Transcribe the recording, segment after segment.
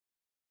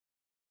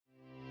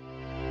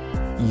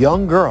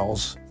young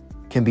girls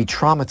can be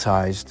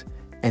traumatized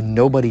and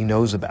nobody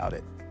knows about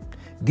it.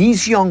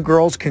 These young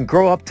girls can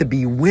grow up to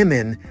be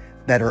women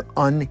that are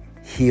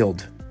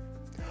unhealed.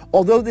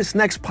 Although this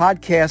next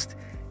podcast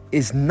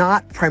is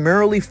not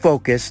primarily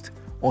focused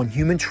on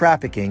human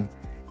trafficking,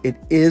 it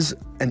is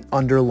an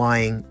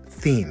underlying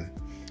theme.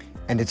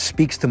 And it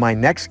speaks to my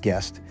next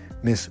guest,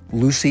 Miss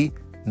Lucy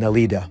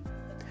Naleda.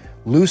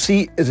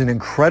 Lucy is an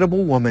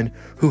incredible woman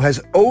who has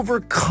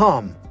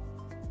overcome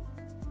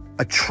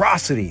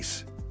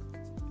atrocities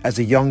as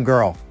a young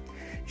girl.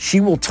 She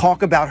will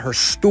talk about her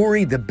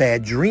story, the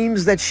bad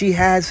dreams that she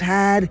has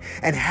had,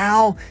 and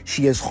how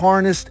she has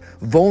harnessed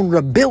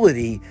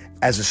vulnerability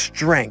as a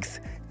strength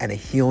and a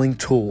healing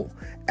tool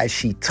as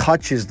she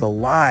touches the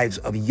lives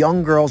of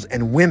young girls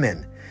and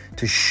women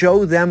to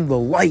show them the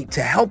light,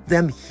 to help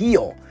them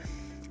heal,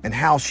 and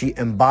how she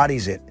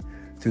embodies it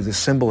through the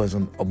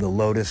symbolism of the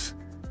lotus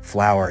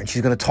flower. And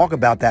she's going to talk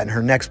about that in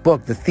her next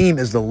book. The theme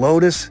is the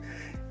lotus,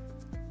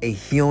 a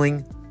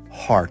healing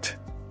heart.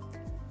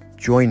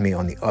 Join me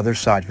on the other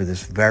side for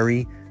this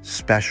very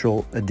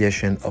special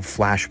edition of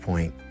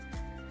Flashpoint.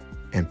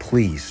 And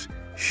please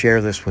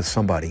share this with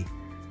somebody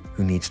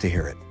who needs to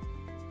hear it.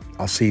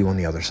 I'll see you on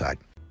the other side.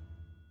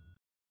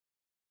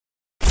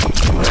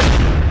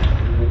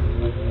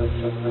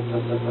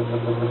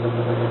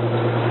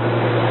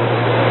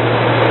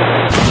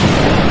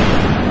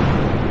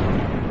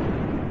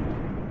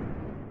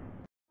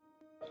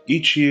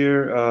 Each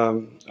year,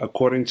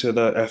 according to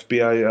the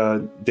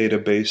FBI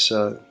database,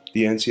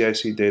 the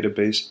NCIC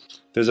database,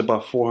 there's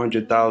about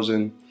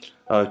 400,000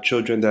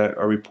 children that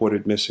are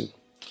reported missing.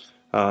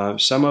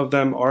 Some of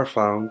them are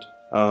found.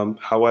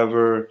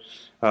 However,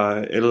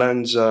 it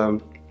lends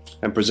and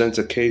presents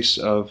a case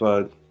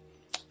of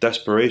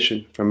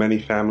desperation for many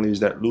families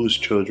that lose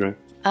children.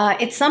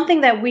 It's something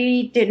that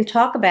we didn't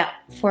talk about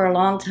for a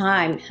long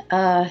time.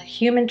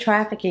 Human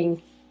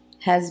trafficking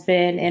has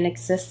been in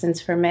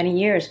existence for many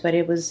years, but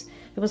it was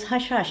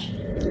hush-hush.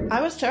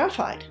 I was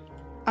terrified.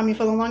 I mean,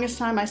 for the longest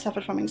time, I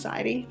suffered from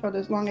anxiety. For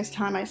the longest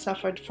time, I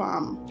suffered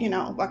from,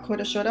 what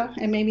coulda, shoulda.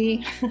 And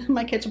maybe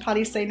my kids will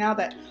probably say now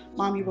that,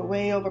 Mom, you were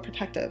way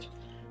overprotective.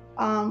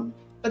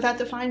 But that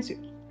defines you.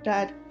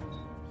 That,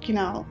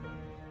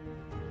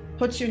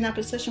 puts you in that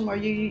position where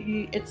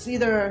you it's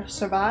either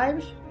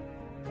survive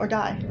or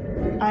die.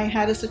 I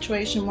had a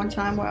situation one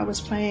time where I was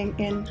playing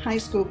in high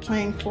school,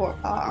 playing for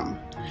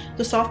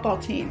the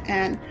softball team.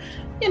 And,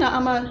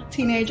 I'm a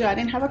teenager. I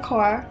didn't have a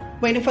car.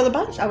 Waiting for the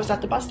bus. I was at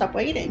the bus stop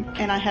waiting,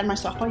 and I had my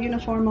softball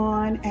uniform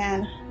on,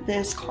 and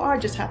this car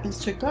just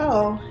happens to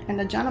go, and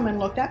the gentleman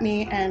looked at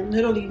me and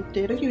literally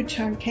did a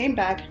U-turn, came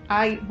back.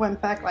 I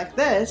went back like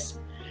this,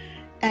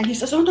 and he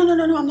says, "Oh, no,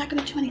 I'm not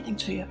going to do anything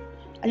to you.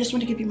 I just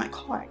want to give you my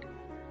card,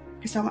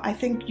 because I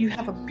think you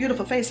have a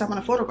beautiful face. I want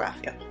to photograph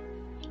you."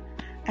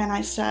 And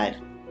I said,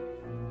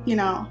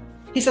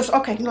 he says,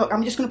 "Okay, look,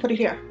 I'm just going to put it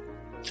here."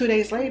 2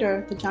 days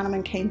later, the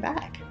gentleman came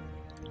back,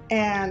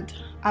 and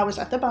I was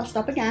at the bus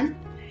stop again.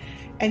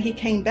 And he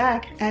came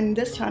back, and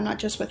this time not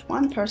just with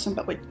one person,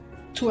 but with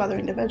two other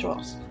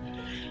individuals.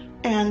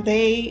 And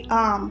they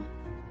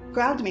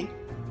grabbed me,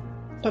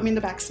 put me in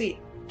the back seat,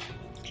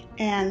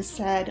 and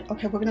said,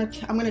 "Okay,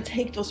 I'm gonna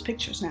take those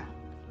pictures now."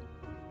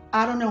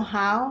 I don't know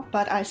how,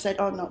 but I said,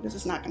 "Oh no, this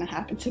is not gonna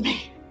happen to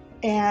me."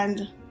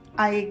 And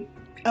I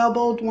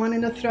elbowed one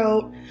in the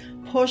throat,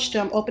 pushed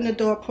him, opened the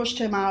door, pushed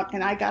him out,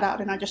 and I got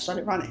out and I just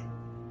started running.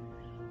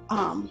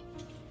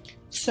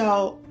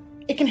 So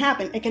it can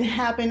happen. It can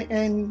happen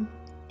in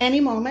any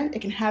moment.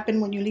 It can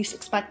happen when you least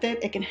expect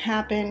it. It can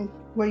happen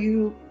where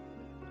you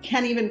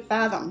can't even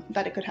fathom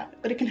that it could happen,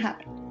 but it can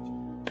happen.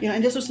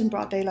 And this was in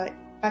broad daylight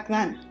back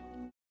then.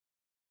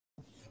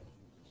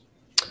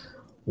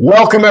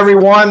 Welcome,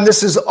 everyone.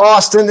 This is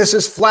Austin. This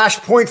is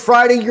Flashpoint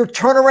Friday. Your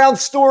turnaround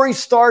story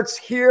starts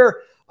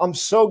here. I'm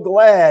so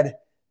glad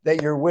that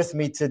you're with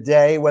me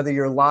today, whether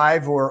you're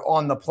live or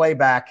on the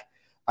playback.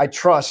 I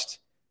trust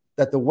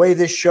that the way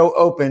this show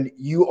opened,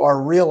 you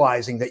are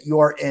realizing that you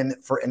are in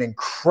for an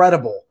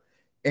incredible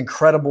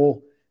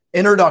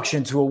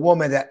introduction to a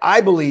woman that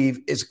I believe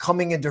is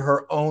coming into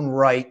her own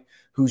right,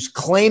 who's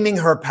claiming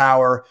her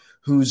power,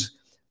 who's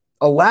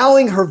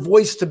allowing her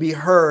voice to be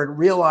heard,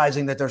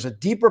 realizing that there's a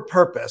deeper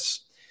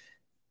purpose.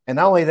 And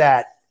not only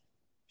that,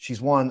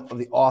 she's one of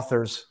the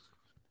authors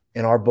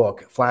in our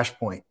book,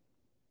 Flashpoint.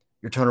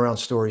 Your turnaround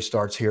story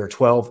starts here.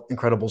 12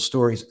 incredible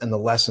stories and the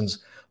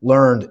lessons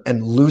learned.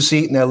 And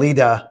Lucy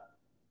Naleda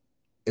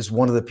is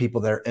one of the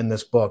people that are in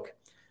this book.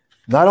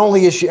 Not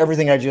only is she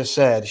everything I just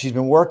said, she's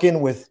been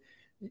working with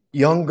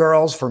young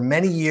girls for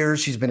many years.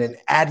 She's been an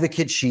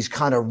advocate. She's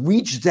kind of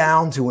reached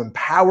down to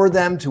empower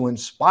them, to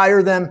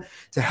inspire them,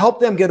 to help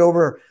them get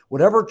over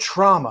whatever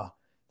trauma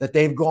that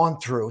they've gone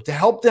through, to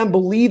help them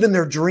believe in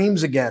their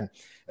dreams again.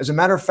 As a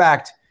matter of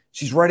fact,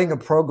 she's writing a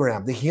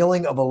program, The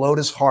Healing of a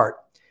Lotus Heart.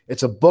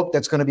 It's a book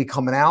that's going to be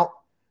coming out.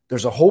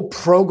 There's a whole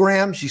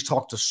program. She's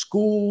talked to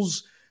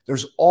schools.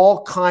 There's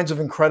all kinds of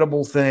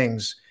incredible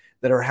things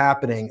that are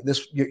happening.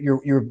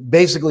 You're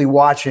basically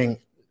watching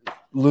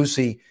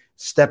Lucy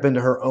step into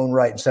her own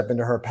right and step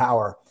into her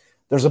power.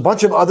 There's a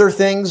bunch of other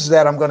things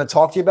that I'm going to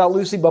talk to you about,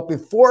 Lucy. But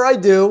before I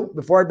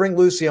bring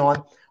Lucy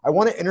on, I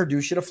want to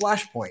introduce you to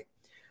Flashpoint.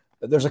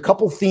 There's a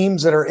couple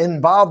themes that are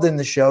involved in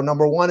the show.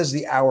 Number one is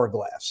the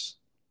hourglass.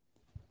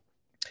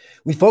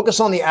 We focus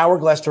on the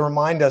hourglass to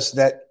remind us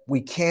that we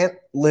can't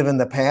live in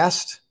the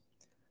past,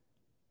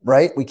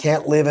 right? We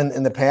can't live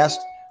in the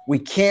past. We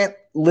can't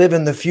live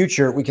in the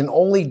future. We can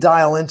only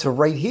dial into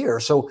right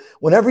here. So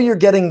whenever you're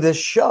getting this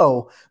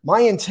show, my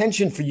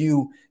intention for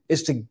you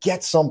is to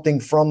get something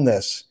from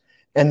this.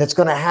 And it's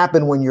going to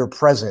happen when you're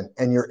present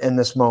and you're in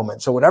this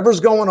moment. So whatever's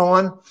going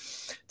on,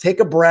 take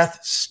a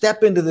breath,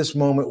 step into this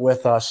moment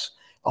with us,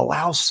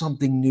 allow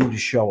something new to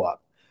show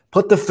up.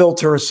 Put the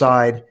filter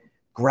aside,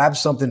 grab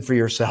something for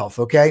yourself,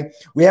 okay?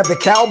 We have the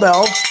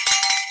cowbell,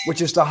 which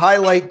is to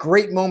highlight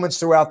great moments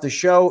throughout the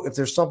show. If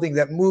there's something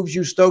that moves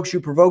you, stokes you,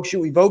 provokes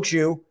you, evokes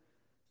you,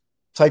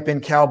 type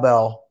in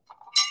cowbell,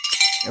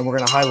 and we're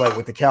going to highlight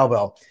with the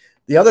cowbell.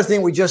 The other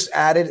thing we just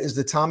added is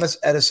the Thomas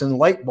Edison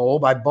light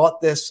bulb. I bought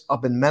this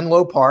up in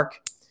Menlo Park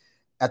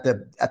at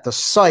the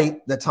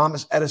site that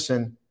Thomas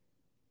Edison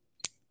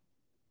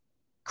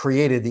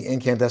created the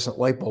incandescent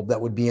light bulb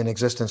that would be in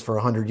existence for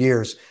 100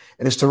 years.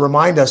 And it's to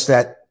remind us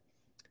that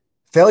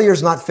failure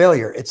is not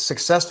failure. It's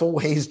successful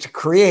ways to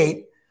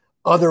create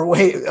other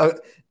ways.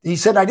 He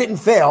said, I didn't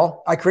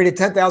fail. I created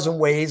 10,000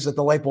 ways that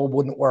the light bulb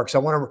wouldn't work. So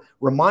I want to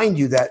remind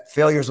you that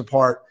failure is a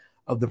part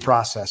of the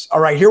process.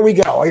 All right, here we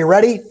go. Are you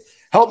ready?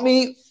 Help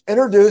me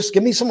introduce,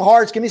 give me some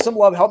hearts, give me some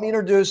love. Help me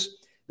introduce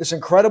this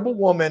incredible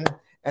woman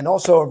and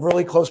also a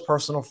really close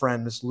personal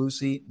friend, Miss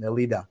Lucy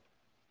Nelida.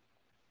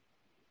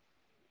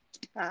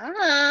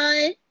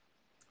 Hi.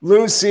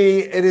 Lucy,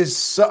 it is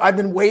so, I've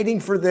been waiting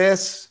for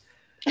this.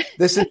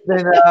 This has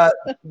been,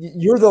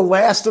 you're the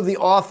last of the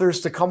authors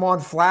to come on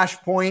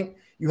Flashpoint.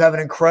 You have an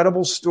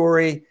incredible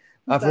story.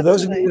 For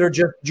those of you that are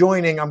just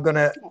joining, I'm going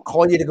to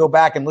call you to go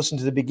back and listen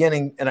to the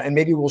beginning, and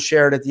maybe we'll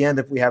share it at the end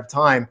if we have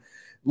time.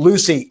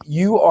 Lucy,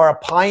 you are a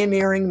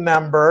pioneering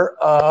member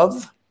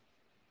of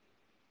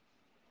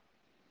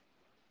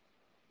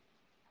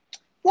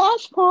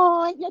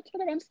Flashpoint. Your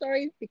turnaround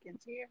story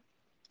begins here.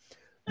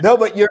 No,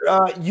 but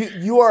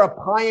you are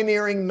a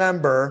pioneering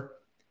member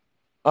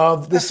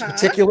of this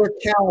particular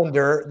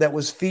calendar that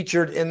was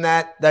featured in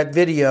that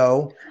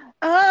video.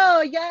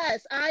 Oh,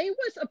 yes. I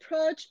was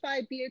approached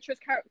by Beatriz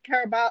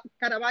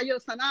Caraballo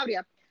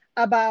Sanabria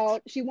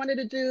about, she wanted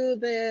to do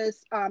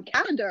this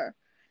calendar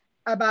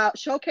about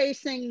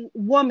showcasing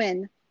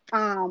women,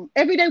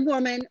 everyday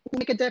women who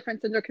make a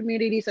difference in their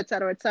communities, et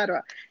cetera, et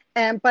cetera.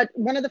 But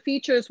one of the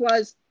features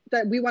was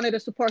that we wanted to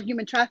support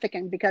human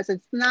trafficking because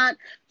it's not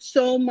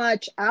so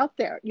much out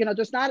there. You know,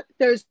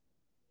 there's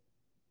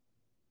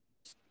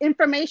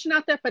information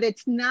out there, but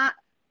it's not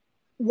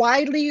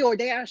widely or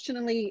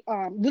nationally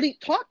really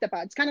talked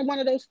about. It's kind of one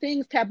of those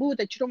things, taboo,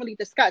 that you don't really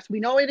discuss.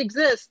 We know it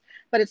exists,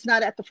 but it's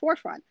not at the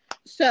forefront.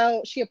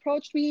 So she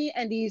approached me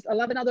and these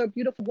 11 other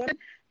beautiful women.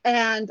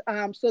 And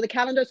so the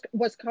calendar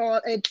was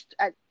called,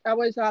 I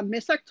was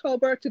Miss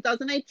October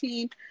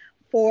 2018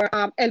 for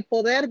El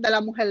Poder de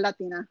la Mujer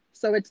Latina.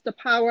 So it's the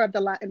power of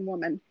the Latin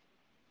woman.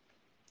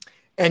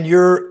 And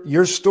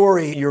your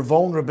story, your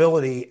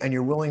vulnerability, and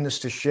your willingness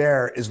to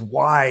share is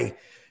why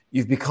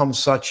you've become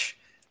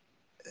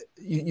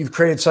you've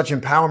created such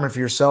empowerment for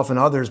yourself and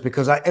others.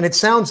 Because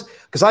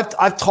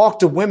I've talked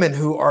to women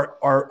who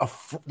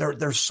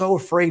they're so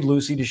afraid,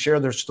 Lucy, to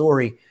share their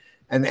story,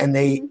 and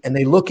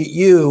they look at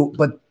you,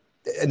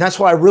 and that's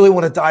why I really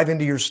want to dive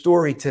into your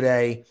story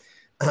today.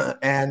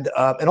 And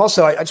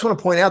also, I just want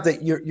to point out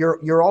that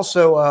you're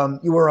also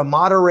you were a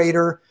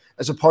moderator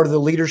as a part of the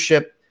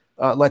leadership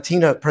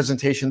Latina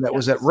presentation that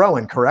was at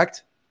Rowan,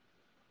 correct?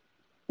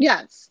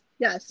 Yes.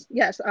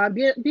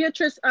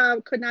 Beatrice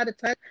could not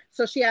attend,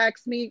 so she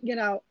asked me,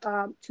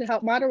 to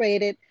help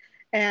moderate it,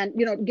 and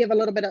give a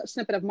little bit of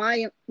snippet of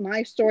my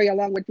story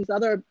along with these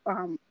other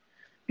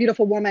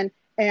beautiful women.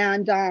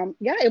 And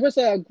it was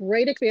a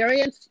great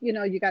experience.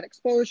 You got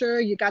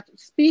exposure, you got to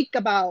speak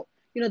about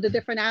the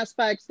different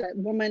aspects that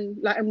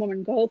Latin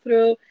women go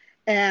through.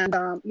 And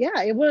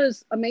it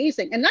was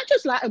amazing. And not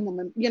just Latin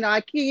women,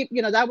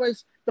 that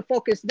was the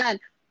focus then,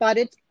 but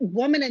it's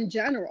women in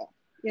general,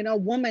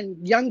 women,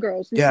 young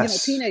girls,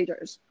 yes.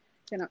 Teenagers,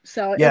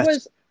 so yes. It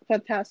was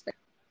fantastic.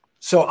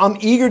 So I'm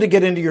eager to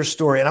get into your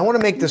story. And I want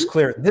to make this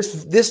clear.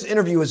 This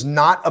interview is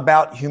not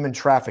about human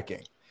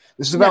trafficking.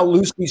 This is about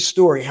Lucy's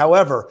story.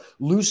 However,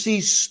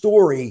 Lucy's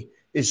story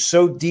is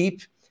so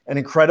deep and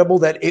incredible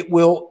that it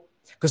will,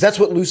 because that's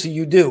what, Lucy,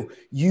 you do.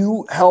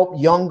 You help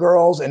young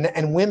girls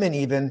and women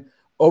even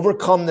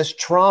overcome this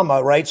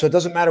trauma, right? So it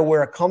doesn't matter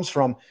where it comes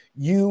from.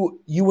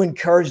 You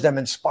encourage them,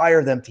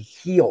 inspire them to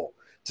heal,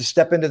 to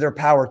step into their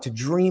power, to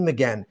dream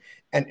again.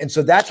 And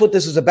so that's what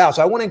this is about.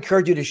 So I want to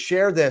encourage you to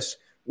share this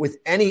with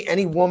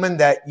any woman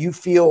that you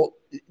feel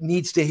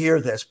needs to hear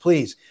this,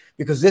 please,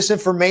 because this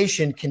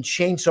information can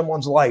change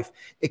someone's life.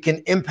 It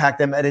can impact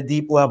them at a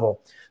deep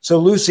level. So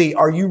Lucy,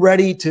 are you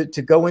ready to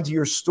go into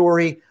your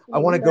story? I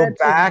want to go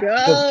back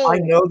because I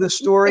know this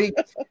story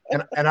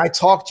and I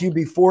talked to you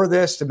before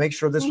this to make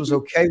sure this was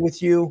okay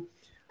with you.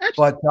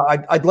 but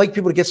I'd like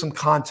people to get some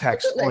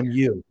context Absolutely. on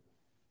you.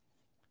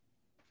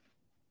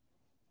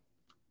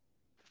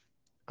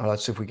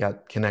 Let's see if we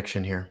got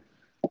connection here.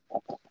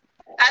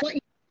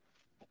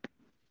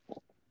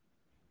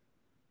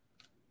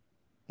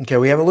 Okay,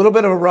 we have a little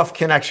bit of a rough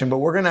connection, but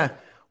we're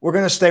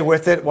gonna stay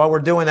with it while we're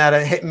doing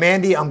that. Hey,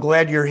 Mandy, I'm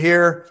glad you're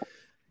here.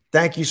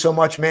 Thank you so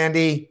much,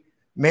 Mandy.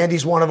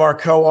 Mandy's one of our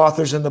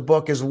co-authors in the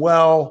book as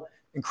well.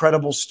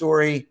 Incredible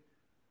story.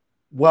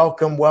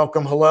 Welcome,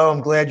 welcome. Hello,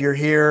 I'm glad you're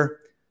here.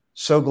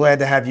 So glad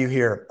to have you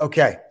here.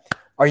 Okay,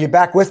 are you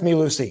back with me,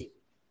 Lucy?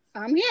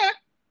 I'm here.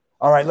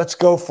 All right, let's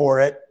go for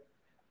it.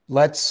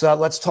 Let's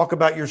talk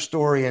about your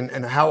story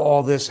and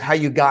how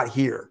you got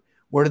here.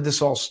 Where did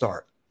this all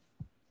start?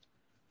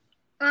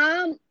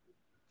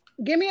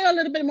 Give me a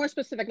little bit more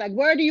specific. Like,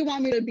 where do you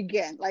want me to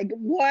begin? Like,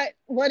 what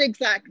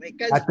exactly?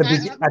 At the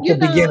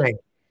beginning.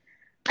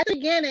 At the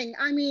beginning,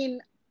 I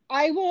mean,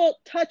 I will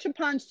touch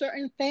upon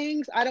certain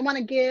things. I don't want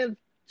to give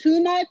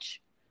too much.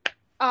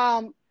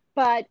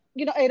 But,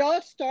 it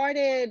all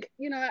started,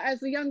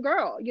 as a young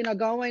girl,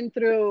 going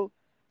through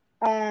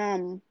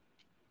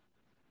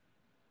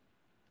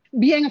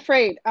being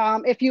afraid.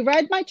 If you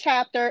read my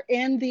chapter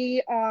in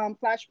the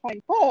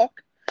Flashpoint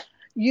book,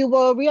 you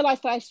will realize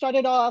that I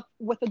started off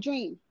with a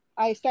dream.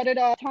 I started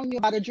off telling you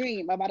about a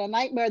dream, about a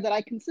nightmare that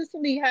I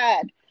consistently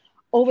had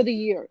over the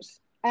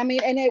years. I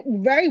mean, and it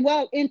very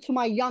well into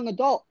my young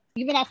adult,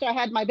 even after I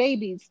had my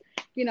babies,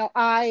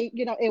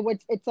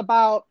 it's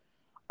about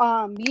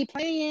me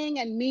playing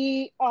and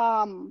me,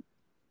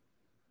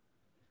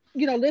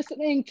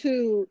 listening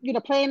to,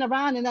 playing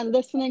around and then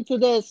listening to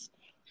this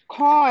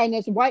car and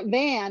this white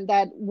van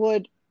that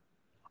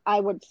I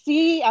would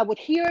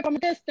hear it from a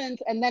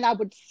distance, and then I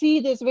would see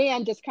this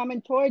van just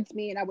coming towards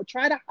me, and I would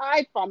try to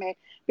hide from it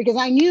because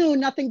I knew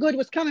nothing good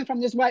was coming from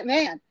this white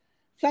van.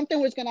 Something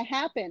was going to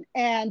happen.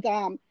 And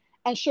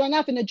sure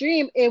enough, in the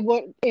dream, it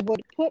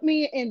would put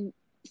me in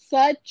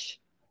such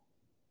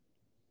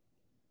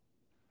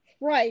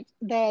fright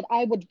that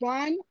I would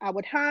run, I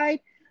would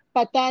hide,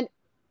 but then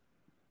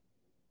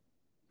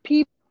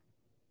people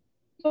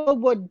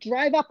would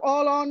drive up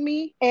all on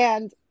me,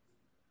 and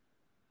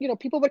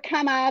people would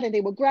come out and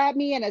they would grab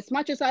me. And as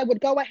much as I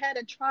would go ahead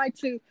and try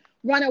to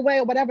run away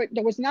or whatever,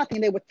 there was nothing.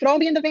 They would throw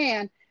me in the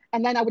van,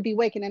 and then I would be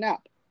waking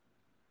up.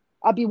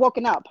 I'd be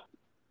woken up.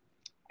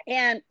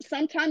 And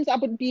sometimes I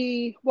would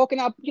be woken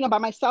up, by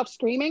myself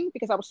screaming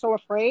because I was so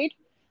afraid.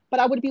 But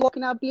I would be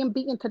woken up being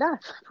beaten to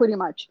death, pretty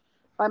much,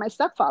 by my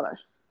stepfather,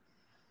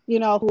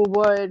 who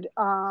would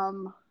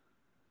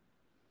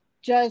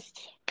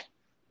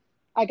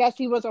I guess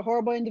he was a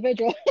horrible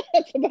individual.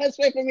 That's the best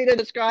way for me to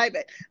describe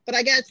it. But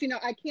I guess,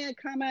 I can't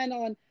comment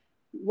on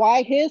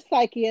why his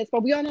psyche is,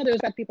 but we all know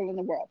there's bad people in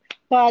the world.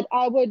 But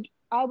I would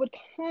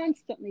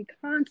constantly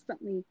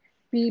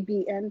be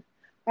beaten.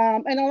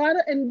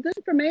 And this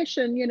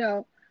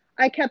information,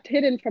 I kept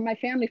hidden from my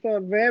family for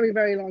a very,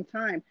 very long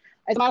time.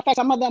 As a matter of fact,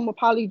 some of them will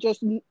probably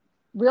just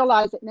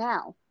realize it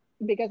now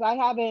because I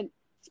haven't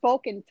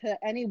spoken to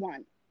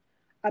anyone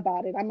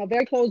about it. I'm a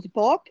very closed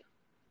book.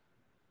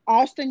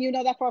 Austin, you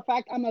know that for a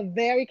fact. I'm a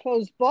very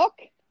closed book.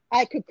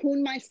 I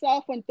cocoon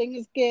myself when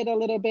things get a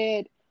little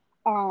bit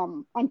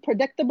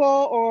unpredictable,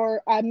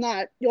 or I'm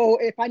not,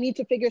 if I need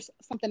to figure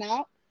something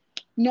out.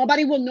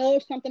 Nobody will know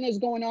if something is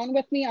going on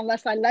with me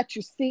unless I let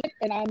you see it,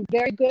 and I'm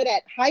very good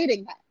at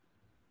hiding that.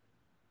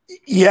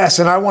 Yes,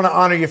 and I want to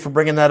honor you for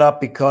bringing that up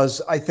because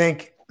I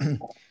think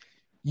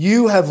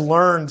you have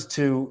learned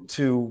to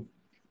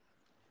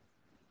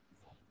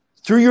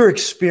through your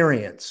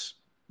experience.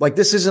 Like,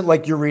 this isn't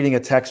like you're reading a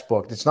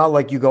textbook. It's not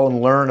like you go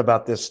and learn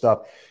about this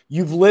stuff.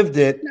 You've lived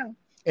it,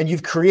 and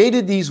you've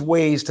created these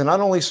ways to not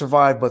only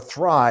survive but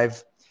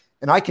thrive.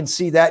 And I can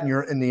see that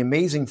in the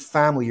amazing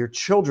family. Your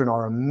children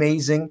are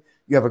amazing.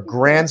 You have a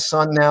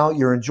grandson now.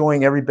 You're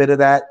enjoying every bit of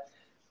that.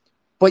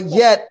 But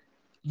yet,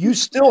 you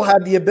still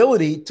have the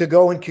ability to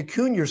go and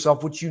cocoon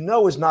yourself, which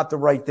is not the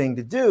right thing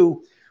to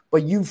do.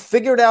 But you've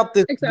figured out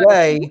this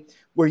way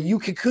where you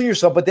cocoon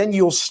yourself, but then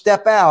you'll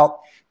step out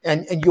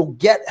and you'll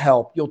get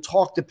help. You'll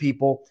talk to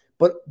people,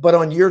 but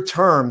on your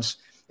terms.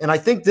 And I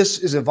think this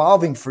is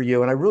evolving for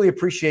you. And I really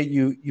appreciate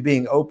you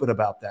being open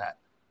about that.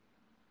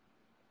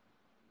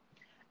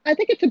 I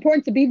think it's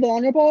important to be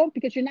vulnerable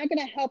because you're not going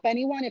to help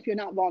anyone if you're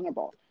not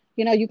vulnerable.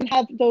 You can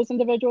have those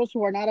individuals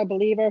who are not a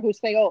believer who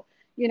say,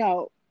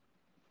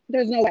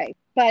 there's no way.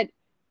 But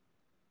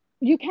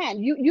you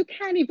can. You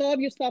can evolve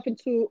yourself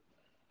into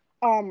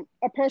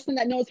a person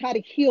that knows how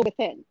to heal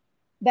within,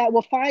 that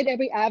will find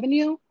every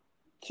avenue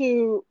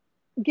to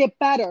get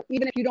better,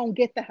 even if you don't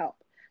get the help.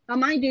 Now,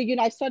 mind you,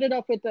 I started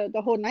off with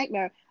the whole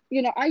nightmare.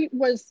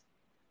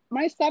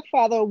 My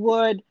stepfather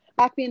would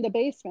lock me in the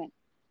basement,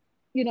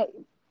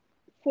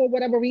 for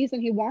whatever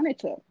reason he wanted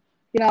to,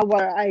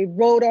 where I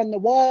wrote on the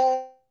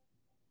wall,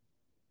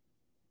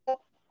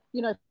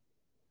 if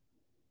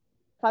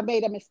I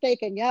made a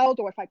mistake and yelled,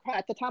 or if I cried.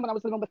 At the time when I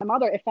was living with my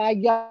mother, if I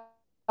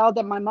yelled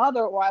at my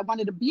mother, or I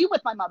wanted to be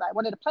with my mother, I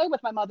wanted to play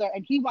with my mother,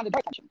 and he wanted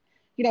attention,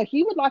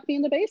 he would lock me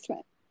in the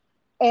basement.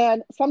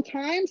 And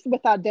sometimes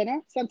without dinner,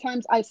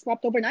 sometimes I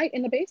slept overnight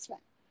in the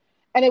basement.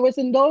 And it was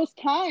in those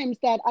times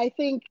that I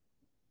think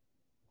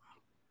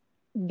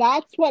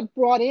that's what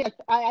brought in.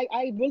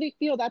 I really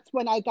feel that's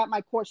when I got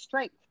my core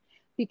strength,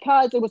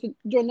 because it was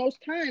during those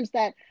times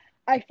that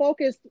I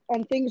focused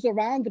on things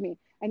around me.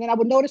 And then I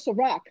would notice a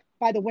rock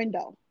by the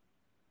window,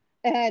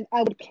 and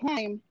I would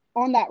climb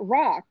on that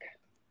rock.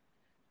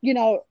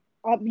 I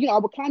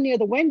would climb near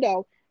the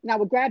window, and I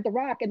would grab the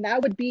rock, and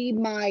that would be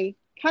my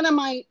kind of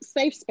my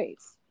safe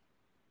space.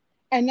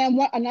 And then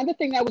another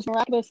thing that was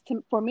miraculous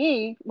for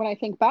me when I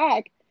think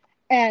back,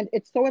 and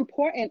it's so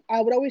important,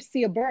 I would always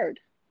see a bird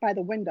by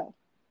the window.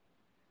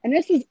 And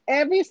this is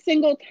every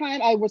single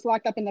time I was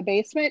locked up in the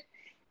basement.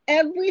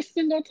 Every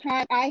single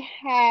time I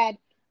had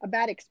a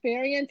bad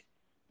experience,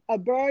 a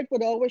bird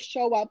would always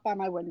show up by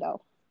my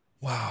window.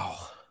 Wow.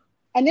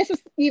 And this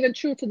is even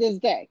true to this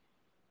day.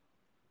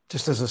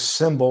 Just as a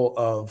symbol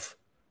of,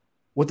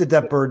 what did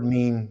that bird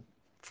mean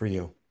for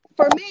you?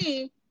 For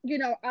me,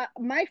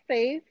 my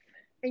faith,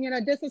 and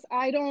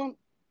I don't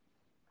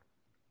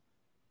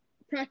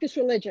practice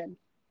religion.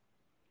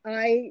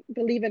 I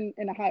believe in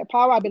a higher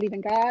power. I believe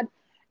in God,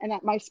 and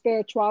that my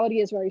spirituality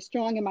is very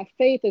strong and my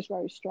faith is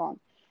very strong.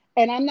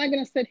 And I'm not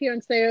going to sit here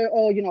and say,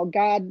 oh,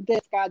 God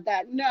this, God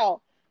that.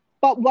 No.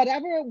 But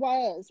whatever it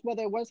was,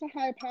 whether it was a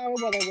higher power,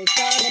 whether it was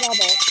God,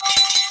 whatever.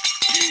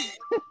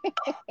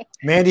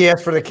 Mandy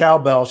asked for the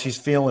cowbell. She's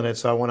feeling it.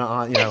 So I want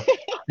to,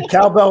 the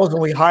cowbell is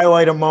when we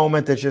highlight a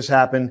moment that just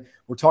happened.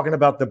 We're talking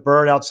about the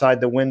bird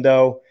outside the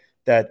window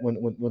that when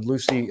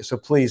Lucy, so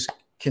please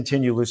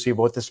continue, Lucy,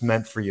 what this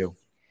meant for you.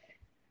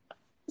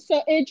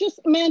 So it just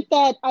meant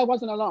that I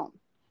wasn't alone.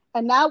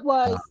 And that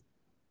was,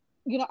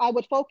 I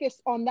would focus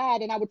on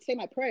that, and I would say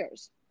my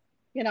prayers.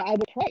 I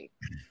would pray.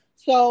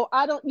 So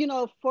I don't,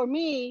 for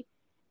me,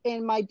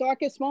 in my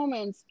darkest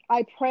moments,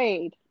 I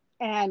prayed,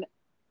 and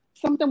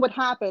something would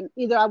happen.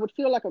 Either I would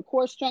feel like a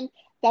core strength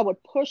that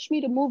would push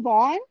me to move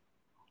on,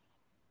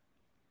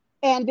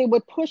 and they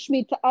would push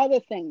me to other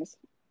things,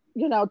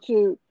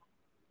 to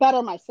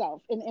better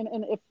myself.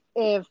 And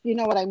if you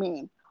know what I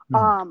mean.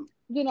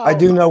 I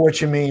do know what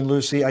you mean,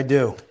 Lucy. I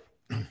do.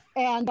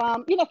 And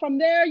from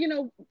there,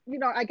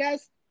 I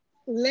guess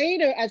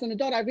later as an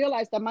adult, I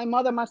realized that my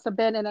mother must have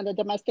been in a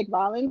domestic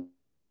violence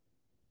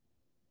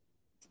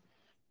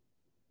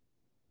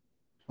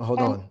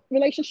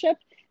relationship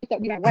that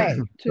we went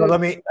away. So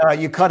let me.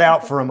 You cut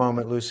out for a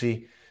moment,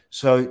 Lucy.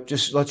 So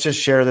let's just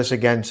share this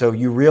again. So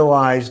you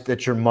realized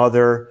that your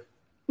mother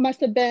must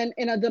have been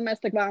in a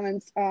domestic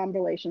violence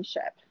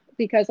relationship,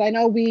 because I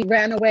know we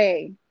ran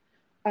away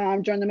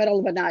during the middle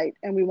of the night,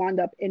 and we wound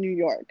up in New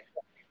York.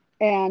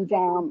 And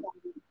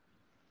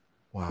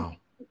wow.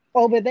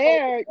 Over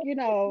there,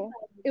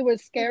 it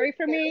was scary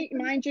for me.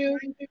 Mind you,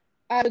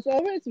 I was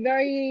always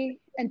very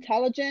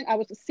intelligent. I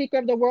was a seeker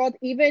of the world,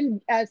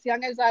 even as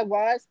young as I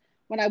was.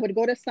 When I would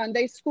go to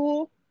Sunday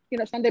school,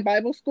 Sunday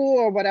Bible school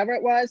or whatever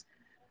it was,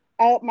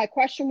 my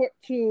question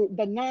to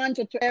the nuns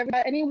or to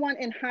everybody, anyone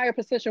in higher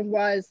position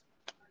was,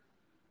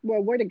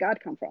 well, where did God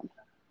come from?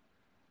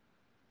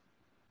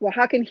 Well,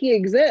 how can he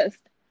exist?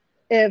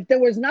 If there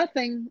was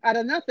nothing out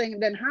of nothing,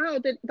 then how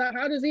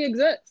does he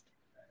exist?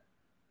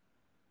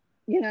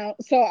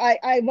 So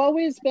I've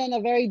always been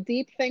a very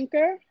deep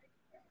thinker.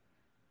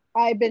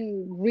 I've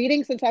been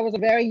reading since I was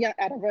at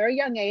a very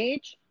young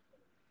age.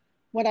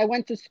 When I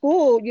went to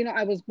school,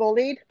 I was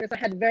bullied because I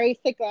had very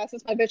thick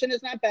glasses. My vision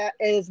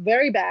is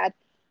very bad.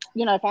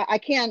 If I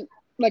can't,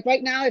 like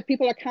right now, if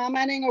people are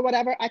commenting or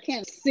whatever, I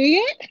can't see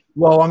it.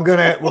 Well, we're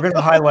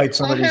gonna highlight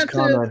some of these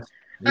comments.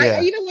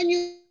 Even when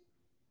you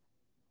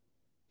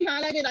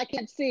highlighted, I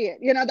can't see it.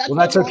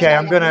 That's okay.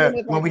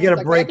 When we get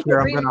a break here,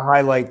 I'm gonna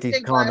highlight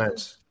these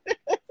comments.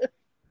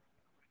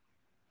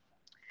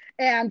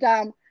 And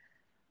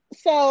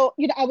so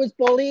I was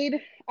bullied.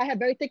 I had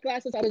very thick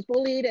glasses. I was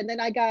bullied, and then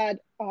I got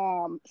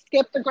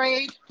skipped a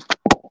grade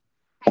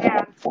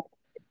and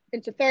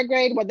into third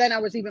grade, where then I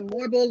was even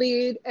more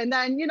bullied. And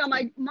then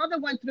my mother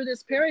went through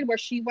this period where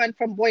she went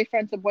from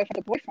boyfriend to boyfriend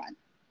to boyfriend.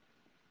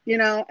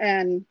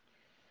 And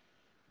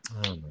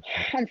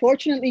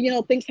unfortunately,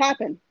 things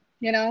happen.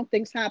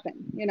 Things happen.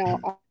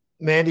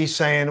 Mandy's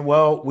saying,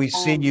 "Well, we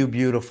see you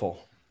beautiful."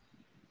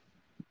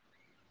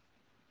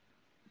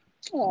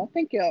 Oh,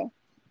 thank you.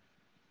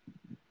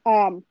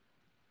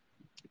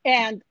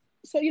 And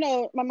so,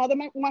 my mother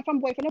went from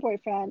boyfriend to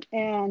boyfriend,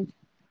 and,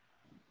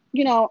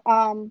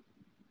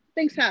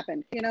 things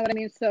happened, you know what I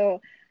mean?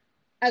 So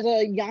as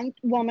a young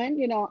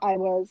woman, I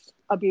was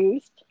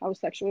abused. I was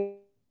sexually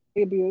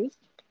abused.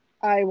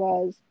 I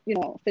was,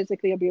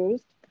 physically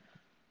abused.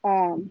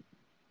 And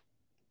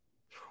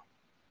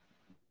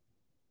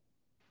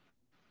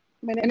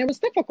it was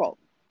difficult.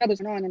 I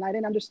was on, and I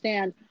didn't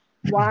understand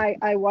why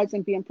I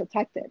wasn't being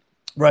protected.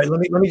 Right. Let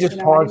me just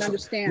pause.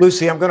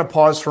 Lucy, I'm going to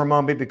pause for a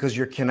moment because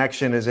your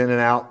connection is in and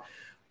out.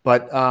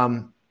 But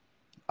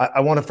I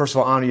want to, first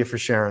of all, honor you for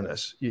sharing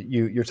this.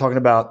 You're talking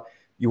about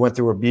you went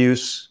through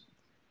abuse,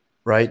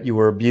 right? You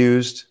were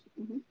abused,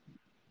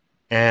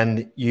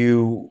 and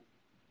you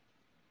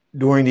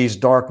during these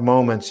dark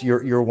moments,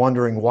 you're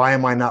wondering, why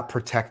am I not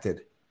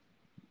protected?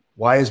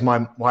 Why is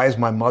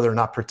my mother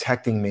not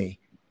protecting me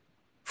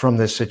from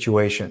this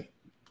situation?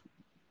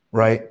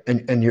 Right.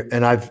 And you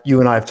and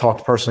I have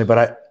talked personally,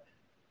 but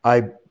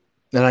I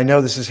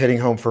know this is hitting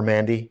home for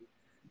Mandy.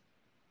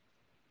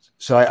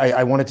 So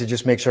I wanted to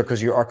just make sure,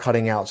 because you are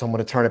cutting out. So I'm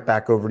going to turn it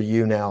back over to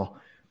you now,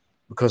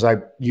 because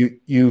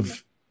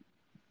you've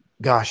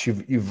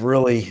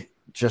really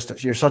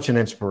you're such an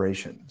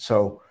inspiration.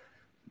 So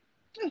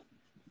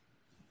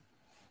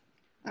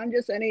I'm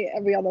just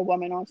every other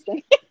woman,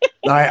 Austin.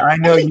 I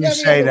know you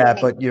say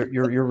that, but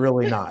you're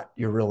really not.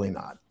 You're really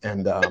not.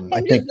 And I'm I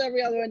think just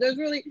every other one. There's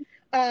really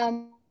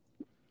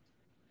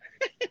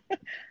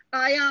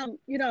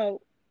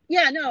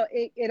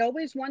it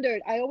always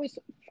wondered.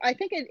 I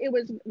think it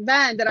was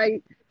then that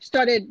I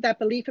started that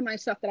belief in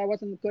myself that I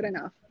wasn't good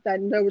enough, that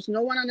there was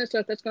no one on this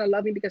earth that's going to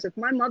love me, because if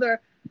my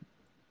mother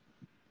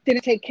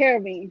didn't take care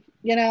of me,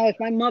 if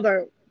my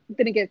mother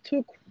didn't get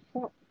two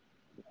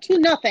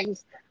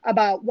nothings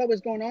about what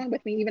was going on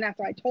with me, even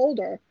after I told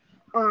her,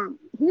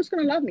 who's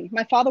going to love me?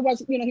 My father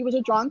was, he was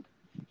a drunk.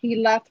 He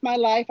left my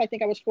life. I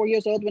think I was 4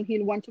 years old when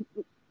he went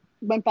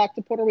back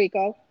to Puerto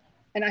Rico.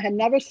 And I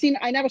never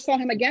saw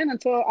him again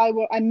until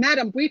I met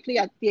him briefly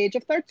at the age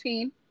of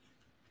 13.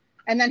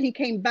 And then he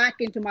came back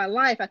into my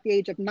life at the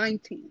age of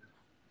 19.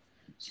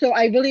 So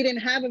I really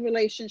didn't have a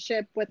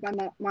relationship with my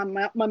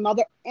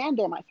mother and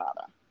or my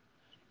father.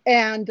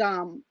 And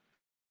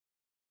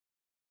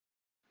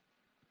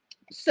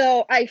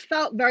so I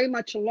felt very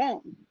much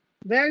alone.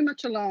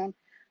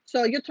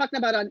 So you're talking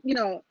about a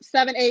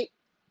 7, 8,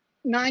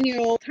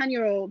 9-year-old,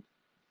 10-year-old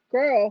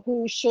girl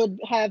who should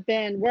have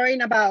been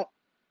worrying about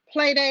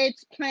play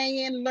dates,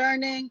 playing,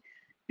 learning,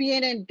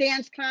 being in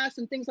dance class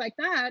and things like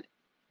that,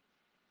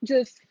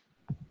 just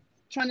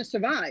trying to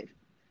survive,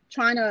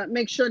 trying to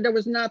make sure there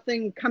was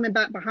nothing coming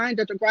back behind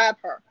her to grab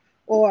her,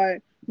 or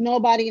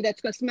nobody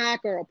that's going to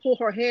smack her or pull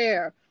her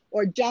hair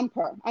or jump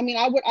her. I mean,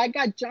 I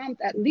got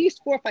jumped at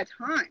least 4 or 5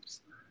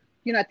 times,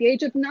 at the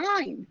age of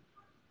 9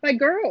 by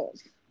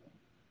girls.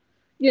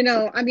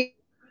 I mean,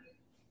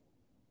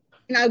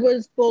 I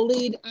was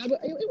bullied.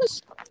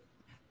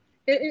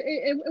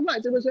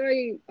 It was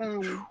very,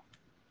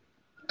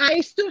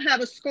 I still have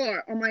a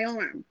scar on my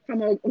arm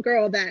from a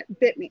girl that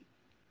bit me.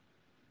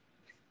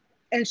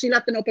 And she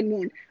left an open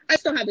wound. I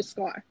still have the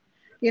scar,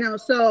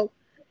 so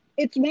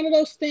it's one of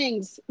those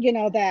things,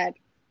 that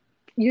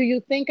you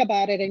think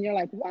about it and you're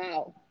like,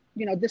 wow,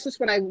 this is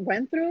what I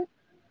went through.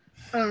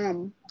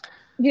 And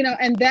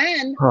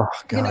then, oh,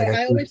 God,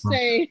 I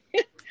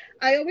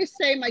always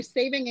say my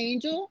saving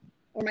angel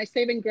or my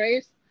saving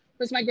grace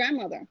was my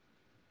grandmother.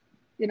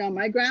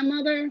 My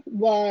grandmother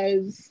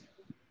was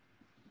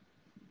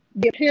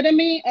the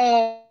epitome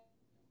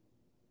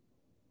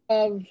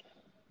of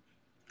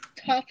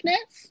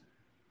toughness.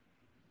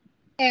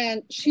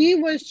 And she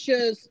was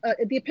just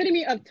the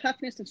epitome of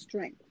toughness and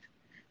strength.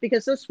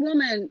 Because this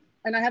woman,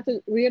 and I have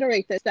to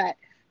reiterate that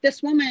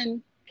this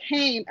woman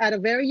came at a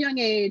very young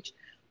age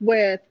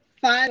with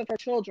 5 of her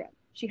children.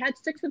 She had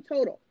 6 in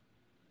total,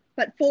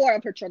 but 4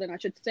 of her children, I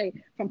should say,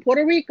 from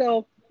Puerto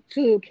Rico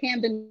to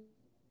Camden,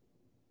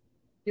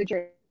 New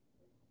Jersey.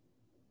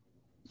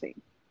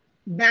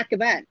 Back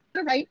then,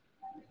 right?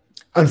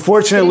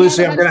 Unfortunately,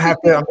 Lucy, I'm gonna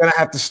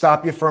have to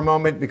stop you for a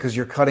moment because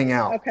you're cutting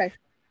out. Okay.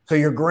 So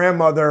your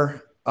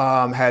grandmother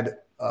had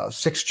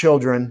 6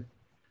 children,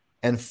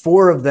 and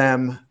 4 of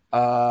them.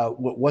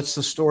 What's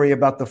the story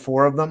about the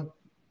 4 of them?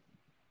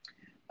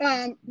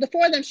 The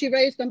 4 of them, she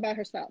raised them by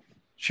herself.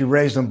 She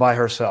raised them by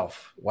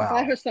herself. Wow.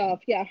 By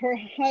herself, yeah. Her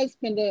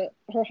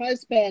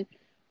husband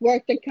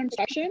worked in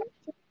construction,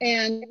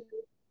 and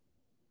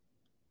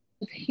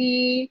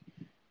he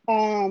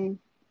had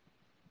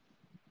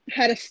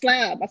a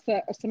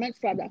cement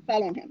slab that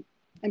fell on him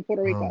in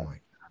Puerto Rico. Oh,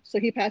 so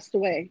he passed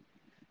away.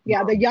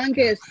 Yeah, the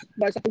youngest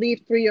was, I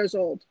believe, 3 years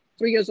old.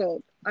 3 years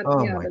old. There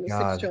were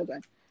 6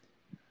 children.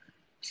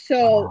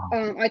 So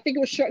I think it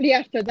was shortly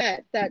after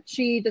that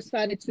she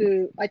decided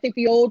to, I think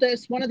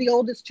one of the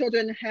oldest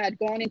children had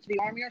gone into the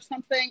army or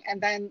something, and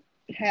then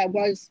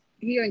was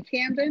here in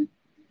Camden,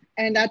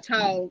 and that's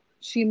how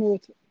she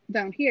moved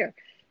down here.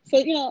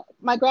 So,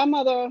 my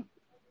grandmother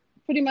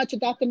pretty much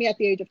adopted me at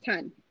the age of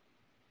 10.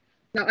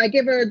 Now, I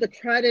give her the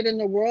credit in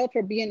the world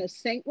for being a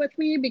saint with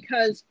me,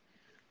 because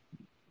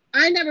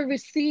I never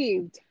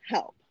received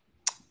help.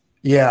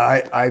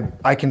 Yeah,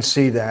 I can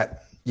see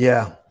that.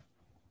 Yeah.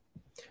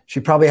 She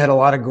probably had a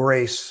lot of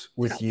grace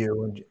with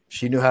you, and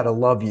she knew how to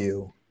love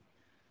you.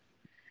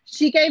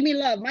 She gave me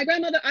love. My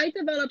grandmother, I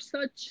developed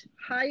such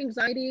high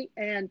anxiety,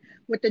 and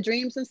with the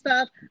dreams and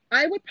stuff,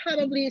 I would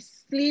probably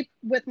sleep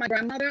with my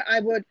grandmother.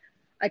 I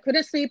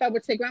couldn't sleep. I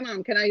would say,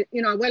 Grandma, can I,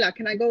 abuela,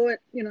 can I go,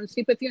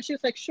 sleep with you? And she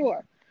was like,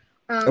 sure.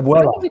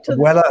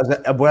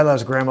 Abuela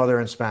is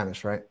grandmother in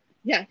Spanish, right?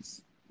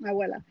 Yes,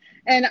 abuela.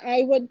 And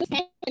I would just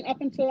happen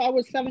up until I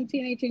was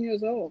 17, 18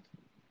 years old.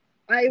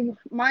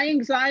 My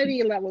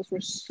anxiety levels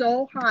were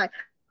so high.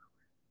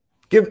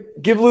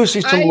 Give Lucy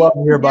some love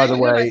here, by the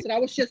way. I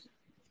was just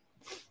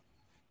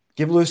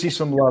Give Lucy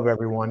some love,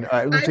 everyone.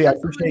 Lucy, I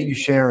appreciate you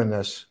sharing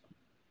this.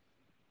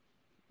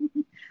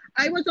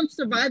 I was on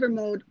survivor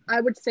mode,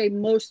 I would say,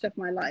 most of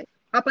my life,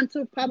 up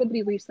until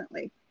probably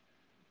recently.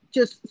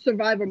 Just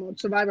survivor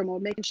mode,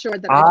 making sure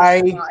that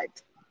I just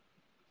survived.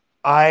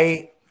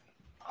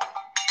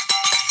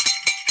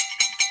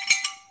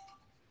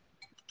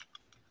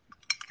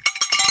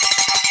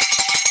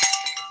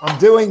 I'm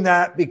doing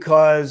that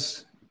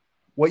because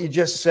what you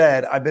just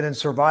said, I've been in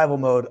survival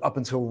mode up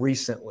until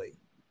recently.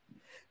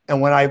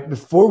 And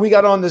before we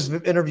got on this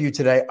interview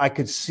today, I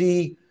could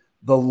see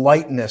the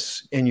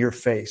lightness in your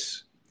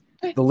face,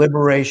 the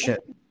liberation,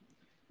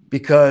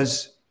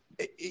 because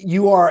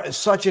you are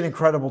such an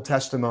incredible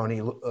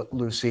testimony,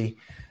 Lucy.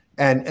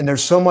 And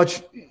there's so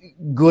much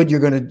good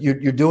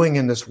you're doing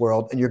in this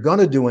world, and you're going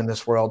to do in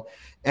this world.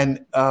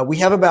 And we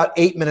have about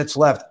 8 minutes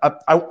left,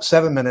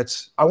 7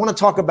 minutes. I want to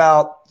talk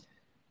about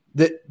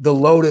the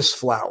lotus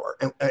flower,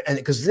 and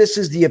because this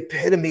is the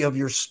epitome of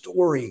your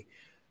story.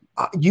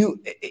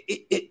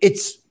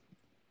 It's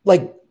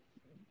like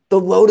the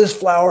lotus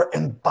flower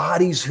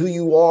embodies who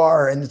you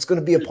are, and it's going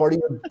to be a part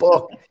of your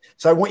book.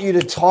 So I want you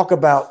to talk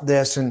about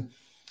this, and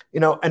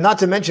and not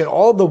to mention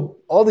all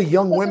the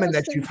young women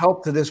that you've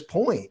helped to this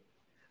point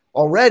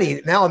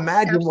already. Now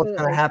imagine what's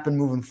going to happen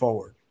moving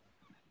forward.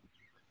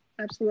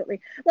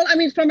 Absolutely. Well, I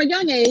mean, from a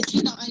young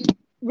age, I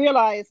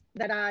realized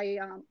that I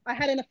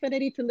had an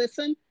affinity to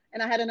listen,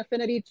 and I had an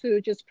affinity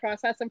to just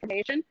process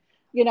information.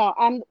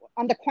 I'm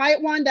the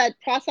quiet one that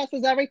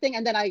processes everything,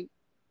 and then I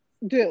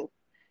do.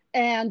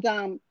 And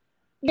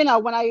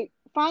when I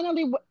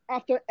finally,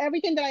 after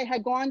everything that I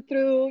had gone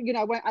through,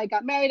 when I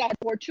got married, I had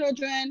 4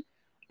 children.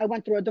 I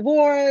went through a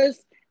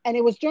divorce, and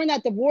it was during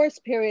that divorce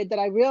period that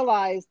I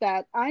realized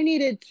that I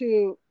needed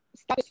to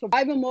stop the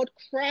survival mode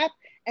crap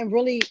and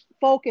really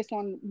focus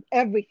on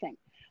everything.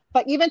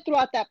 But even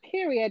throughout that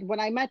period,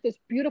 when I met this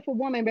beautiful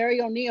woman,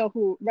 Mary O'Neill,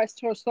 who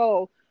rests her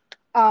soul,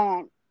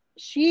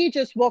 she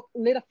just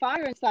lit a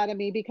fire inside of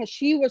me, because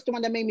she was the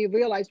one that made me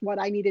realize what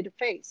I needed to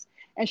face.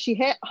 And she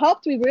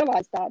helped me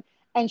realize that.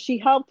 And she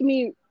helped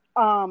me.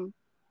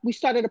 We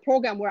started a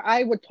program where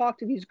I would talk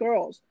to these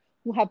girls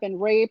who have been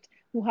raped,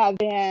 who have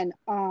been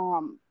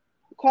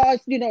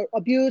caused,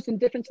 abused in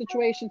different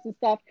situations and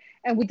stuff.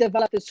 And we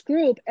developed this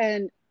group,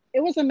 and it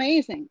was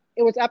amazing.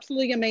 It was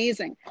absolutely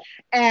amazing.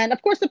 And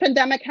of course, the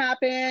pandemic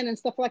happened and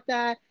stuff like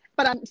that.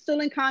 But I'm still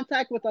in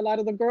contact with a lot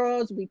of the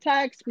girls. We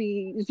text,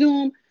 we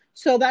Zoom.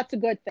 So that's a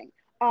good thing.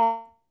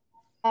 But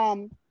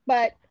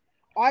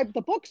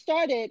the book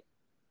started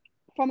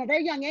from a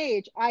very young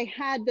age. I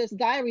had this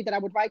diary that I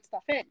would write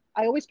stuff in.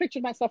 I always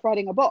pictured myself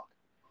writing a book.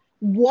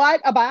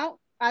 What about?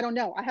 I don't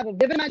know. I have a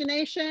vivid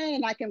imagination,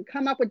 and I can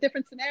come up with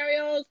different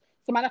scenarios.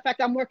 As a matter of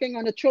fact, I'm working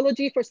on a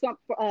trilogy for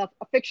a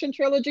fiction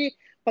trilogy,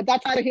 but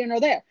that's neither here nor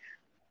there.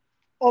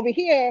 Over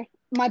here,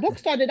 my book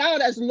started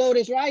out as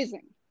Lotus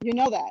Rising. You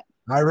know that.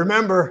 I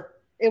remember.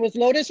 It was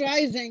Lotus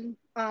Rising,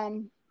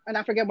 and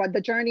I forget what,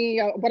 the journey,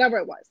 whatever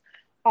it was.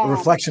 A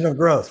reflection of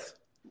growth.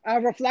 A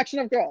reflection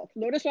of growth.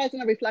 Lotus Rising,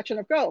 a reflection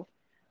of growth.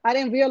 I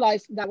didn't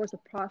realize that was the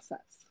process.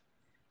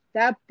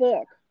 That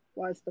book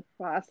was the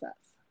process.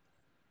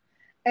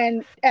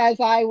 And as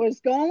I was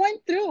going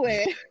through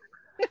it,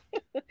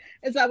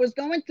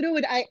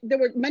 there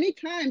were many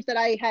times that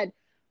I had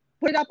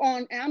put it up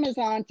on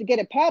Amazon to get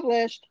it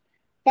published,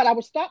 but I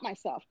would stop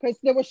myself because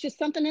there was just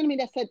something in me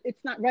that said,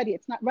 it's not ready.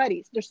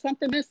 There's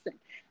something missing.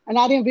 And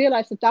I didn't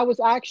realize that was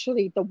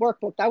actually the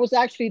workbook. That was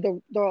actually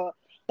the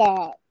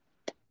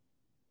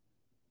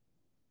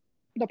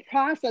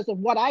process of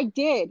what I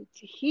did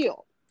to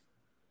heal.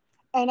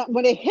 And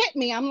when it hit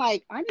me, I'm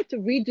like, I need to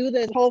redo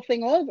this whole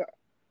thing over.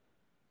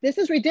 This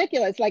is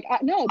ridiculous. Like,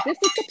 no, this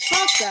is the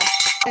process,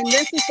 and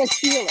this is the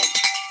healing.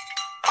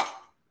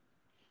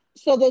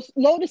 So the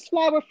lotus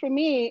flower for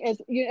me,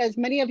 as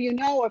many of you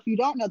know, or if you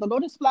don't know, the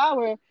lotus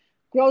flower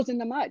grows in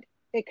the mud.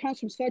 It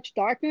comes from such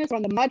darkness,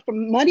 from the mud,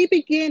 from muddy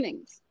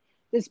beginnings.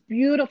 This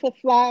beautiful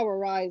flower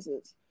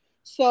rises.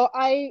 So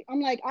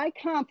I'm like, I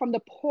come from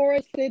the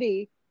poorest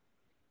city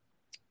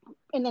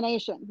in the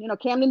nation,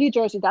 Camden, New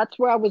Jersey. That's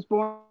where I was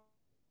born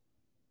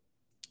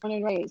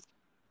and raised.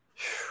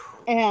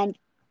 And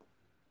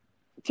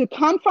to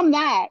come from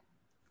that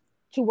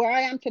to where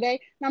I am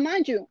today. Now,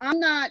 mind you, I'm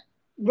not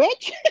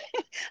rich.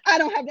 I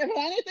don't have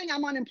anything.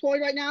 I'm unemployed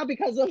right now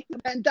because of the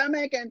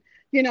pandemic and,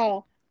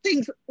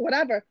 things,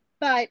 whatever.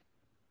 But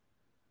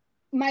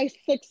my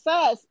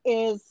success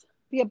is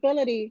the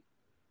ability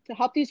to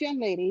help these young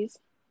ladies.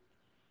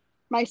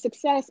 My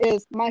success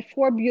is my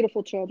 4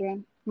 beautiful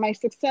children. My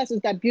success is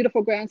that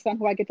beautiful grandson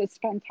who I get to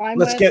spend time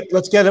with.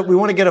 Let's get it. We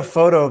want to get a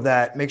photo of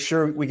that. Make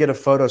sure we get a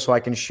photo so I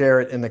can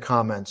share it in the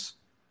comments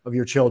of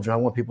your children. I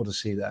want people to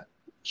see that.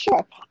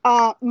 Sure.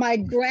 My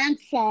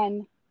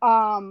grandson,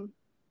 who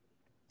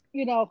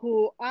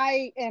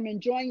I am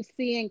enjoying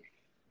seeing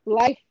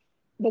life,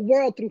 the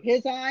world through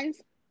his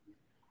eyes.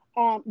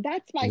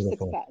 That's my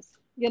success.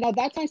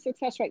 That's my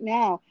success right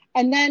now.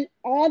 And then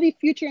all the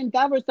future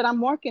endeavors that I'm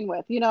working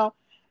with,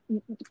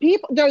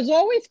 people, there's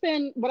always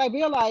been what I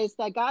realized,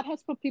 that God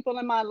has put people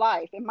in my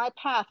life, in my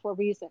path, for a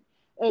reason.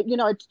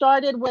 It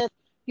started with,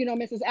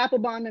 Mrs.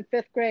 Applebaum in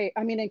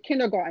in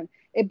kindergarten.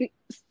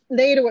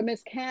 Later with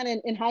Miss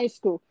Cannon in high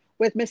school,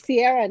 with Miss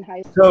Sierra in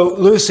high school. So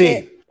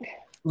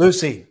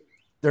Lucy,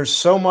 there's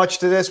so much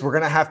to this. We're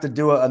going to have to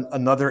do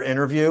another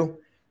interview.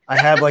 I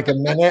have like a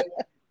minute.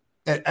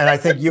 And I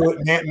think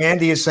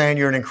Mandy is saying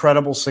you're an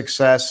incredible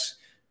success.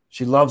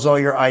 She loves all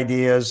your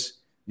ideas.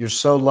 You're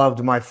so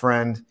loved, my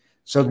friend.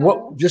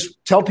 So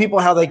just tell people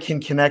how they can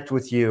connect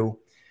with you,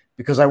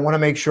 because I want to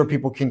make sure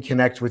people can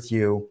connect with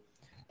you.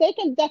 They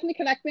can definitely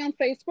connect me on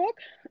Facebook,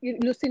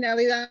 Lucy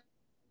Nelida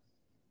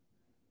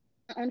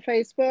on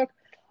Facebook.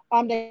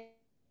 They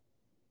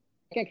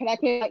can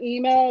connect me by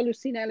email,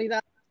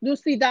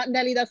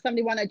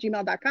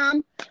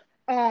 lucy.nelida71@gmail.com.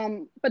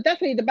 But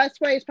definitely the best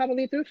way is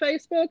probably through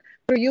Facebook,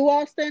 through you,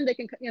 Austin. They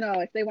can,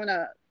 if they want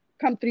to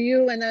come through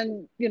you, and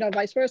then,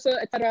 vice versa,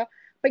 etc.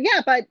 But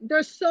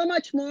there's so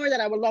much more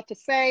that I would love to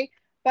say.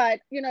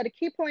 But, the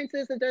key points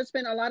is that there's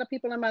been a lot of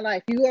people in my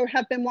life. You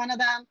have been one of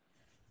them.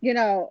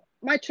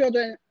 My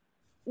children,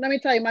 let me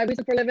tell you, my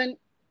reason for living,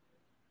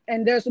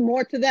 and there's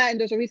more to that, and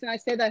there's a reason I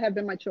say that, have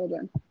been my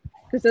children.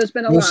 Because there's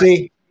been a lot.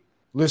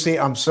 Lucy,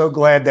 I'm so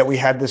glad that we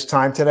had this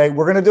time today.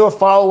 We're going to do a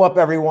follow-up,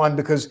 everyone,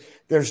 because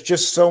there's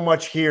just so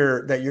much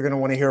here that you're going to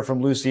want to hear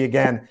from Lucy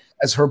again.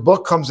 As her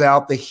book comes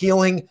out, The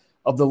Healing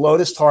of the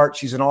Lotus Heart.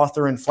 She's an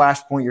author in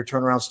Flashpoint. Your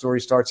turnaround story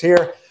starts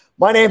here.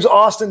 My name's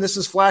Austin. This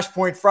is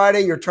Flashpoint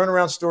Friday. Your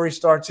turnaround story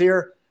starts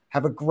here.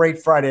 Have a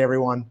great Friday,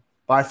 everyone.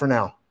 Bye for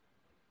now.